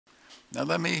Now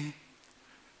let me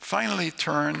finally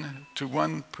turn to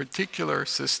one particular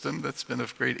system that's been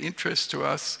of great interest to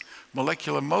us.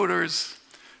 Molecular motors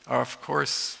are, of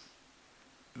course,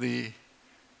 the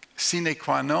sine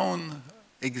qua non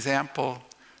example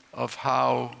of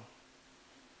how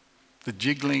the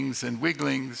jigglings and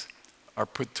wigglings are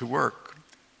put to work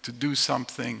to do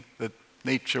something that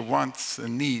nature wants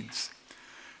and needs.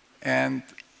 And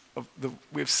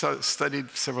we've studied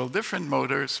several different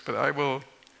motors, but I will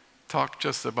talk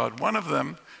just about one of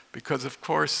them because, of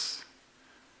course,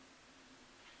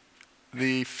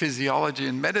 the Physiology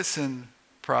and Medicine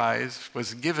Prize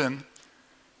was given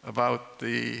about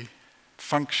the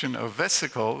function of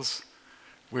vesicles,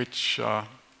 which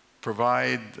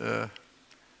provide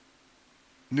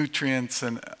nutrients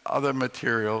and other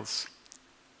materials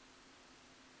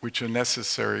which are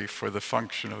necessary for the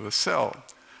function of the cell.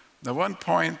 Now, one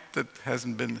point that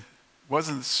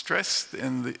wasn't stressed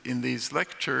in these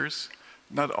lectures,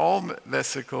 not all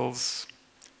vesicles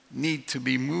need to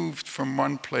be moved from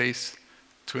one place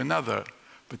to another.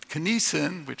 But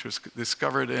kinesin, which was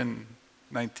discovered in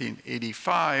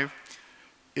 1985,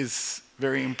 is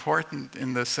very important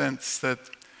in the sense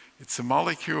that it's a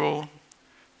molecule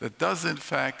that does, in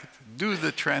fact, do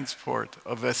the transport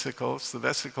of vesicles. The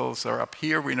vesicles are up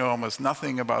here. We know almost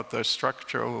nothing about their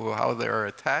structure or how they are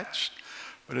attached.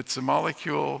 But it's a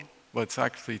molecule, well, it's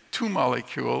actually two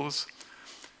molecules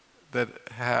that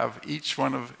have each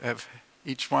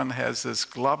one has this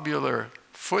globular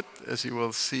foot, as you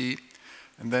will see,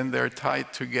 and then they're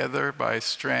tied together by a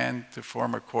strand to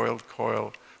form a coiled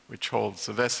coil which holds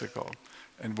the vesicle.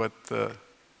 And what the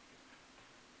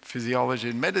Physiology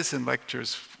and Medicine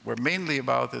lectures were mainly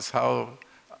about is how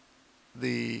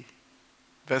the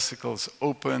vesicles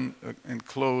open and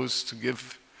close to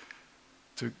give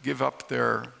up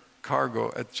their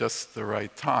cargo at just the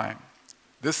right time.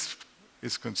 This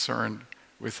is concerned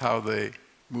with how they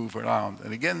move around.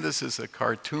 And again, this is a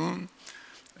cartoon,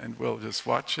 and we'll just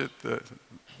watch it. The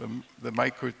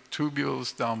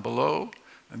microtubules down below,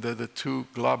 and they're the two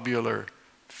globular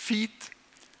feet.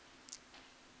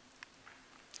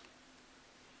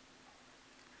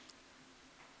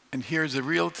 And here's a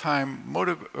real-time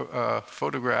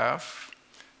photograph,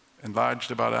 enlarged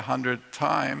about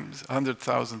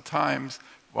 100,000 times,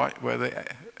 where the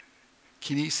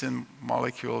kinesin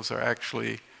molecules are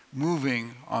actually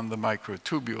moving on the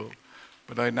microtubule.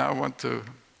 But I now want to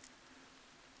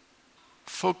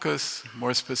focus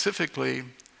more specifically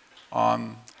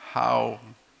on how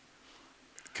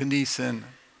kinesin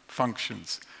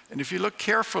functions. And if you look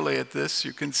carefully at this,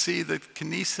 you can see that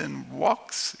kinesin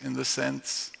walks in the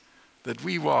sense that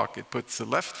we walk. It puts the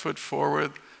left foot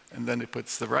forward, and then it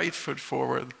puts the right foot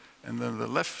forward, and then the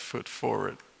left foot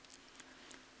forward.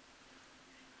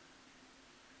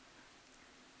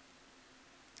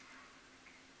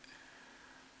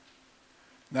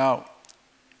 Now,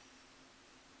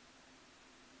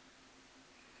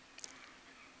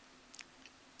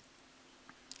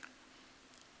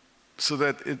 so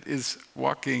that it is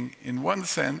walking in one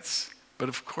sense, but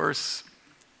of course,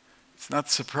 it's not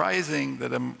surprising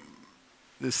that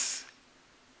these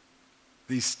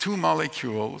two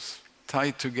molecules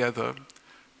tied together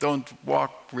don't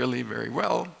walk really very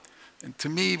well. And to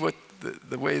me,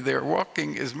 the way they're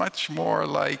walking is much more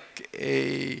like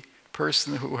a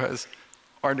person who has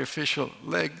artificial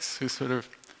legs, who sort of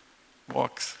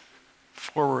walks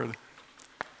forward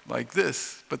like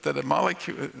this, but that a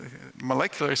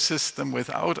molecular system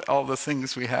without all the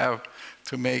things we have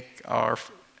to make our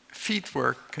feet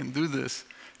work can do this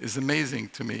is amazing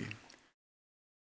to me.